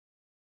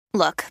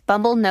Look,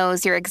 Bumble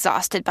knows you're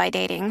exhausted by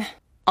dating.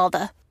 All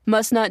the,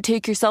 must not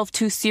take yourself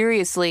too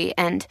seriously,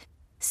 and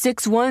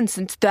 6'1"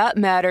 since that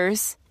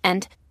matters.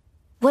 And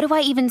what do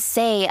I even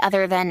say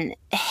other than,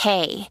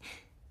 hey?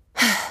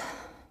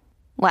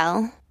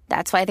 Well,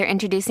 that's why they're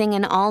introducing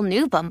an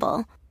all-new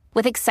Bumble,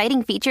 with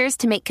exciting features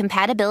to make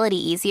compatibility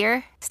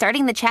easier,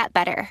 starting the chat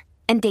better,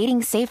 and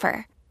dating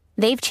safer.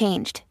 They've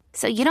changed,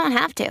 so you don't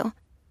have to.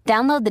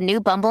 Download the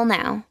new Bumble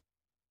now.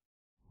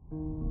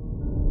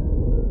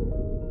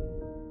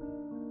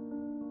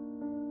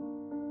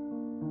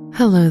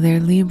 Hello there,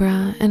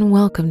 Libra, and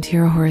welcome to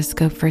your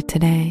horoscope for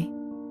today,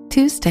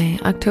 Tuesday,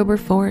 October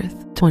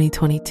 4th,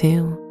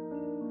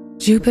 2022.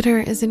 Jupiter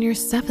is in your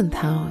 7th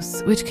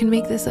house, which can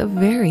make this a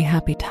very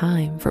happy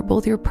time for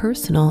both your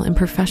personal and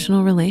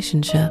professional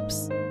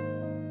relationships.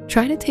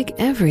 Try to take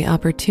every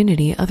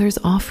opportunity others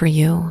offer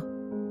you.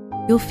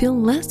 You'll feel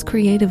less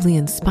creatively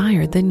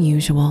inspired than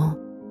usual.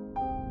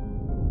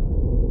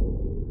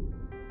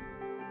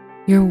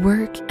 Your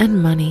work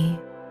and money.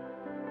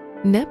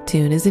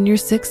 Neptune is in your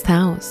 6th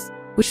house,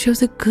 which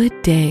shows a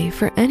good day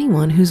for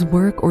anyone whose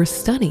work or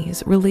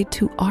studies relate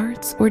to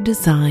arts or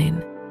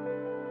design.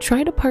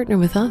 Try to partner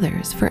with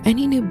others for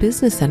any new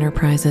business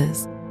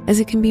enterprises, as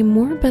it can be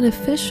more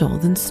beneficial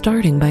than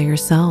starting by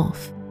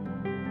yourself.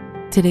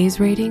 Today's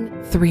rating,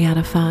 3 out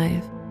of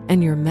 5,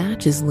 and your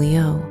match is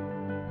Leo.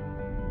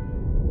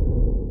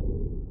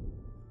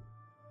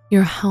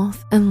 Your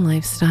health and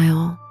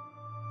lifestyle.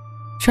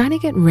 Try to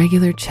get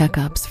regular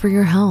checkups for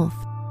your health,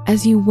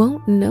 as you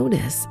won't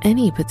notice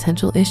any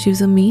potential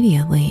issues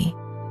immediately.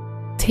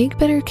 Take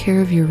better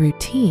care of your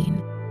routine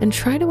and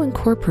try to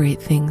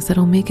incorporate things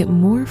that'll make it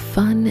more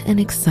fun and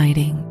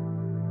exciting.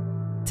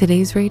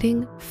 Today's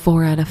rating,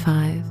 4 out of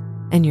 5,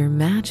 and your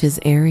match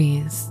is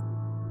Aries.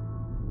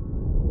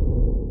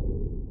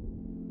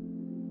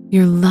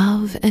 Your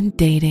love and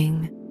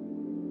dating.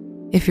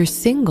 If you're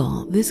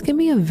single, this can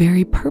be a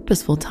very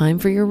purposeful time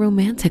for your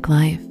romantic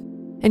life,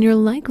 and you're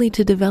likely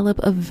to develop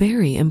a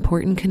very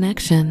important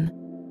connection.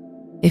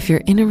 If you're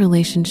in a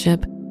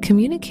relationship,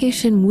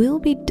 communication will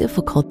be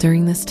difficult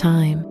during this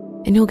time,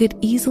 and you'll get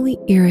easily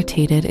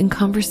irritated in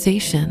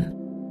conversation.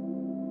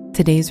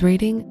 Today's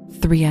rating,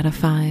 3 out of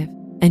 5,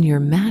 and your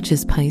match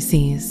is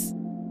Pisces.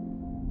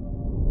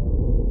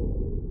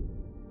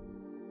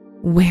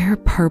 Wear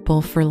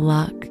purple for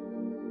luck.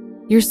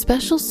 Your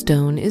special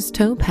stone is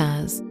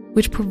topaz,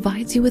 which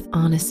provides you with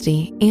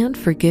honesty and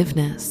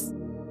forgiveness.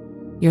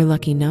 Your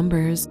lucky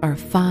numbers are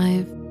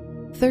 5,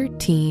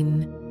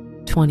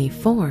 13,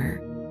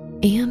 24,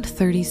 and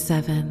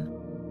 37.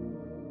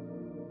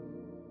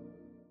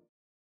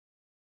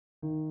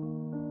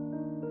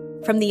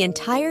 From the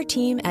entire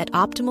team at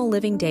Optimal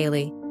Living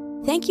Daily,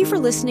 thank you for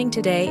listening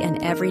today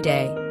and every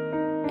day.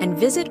 And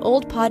visit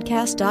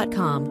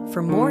oldpodcast.com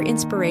for more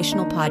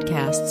inspirational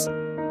podcasts.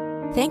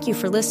 Thank you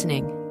for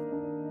listening.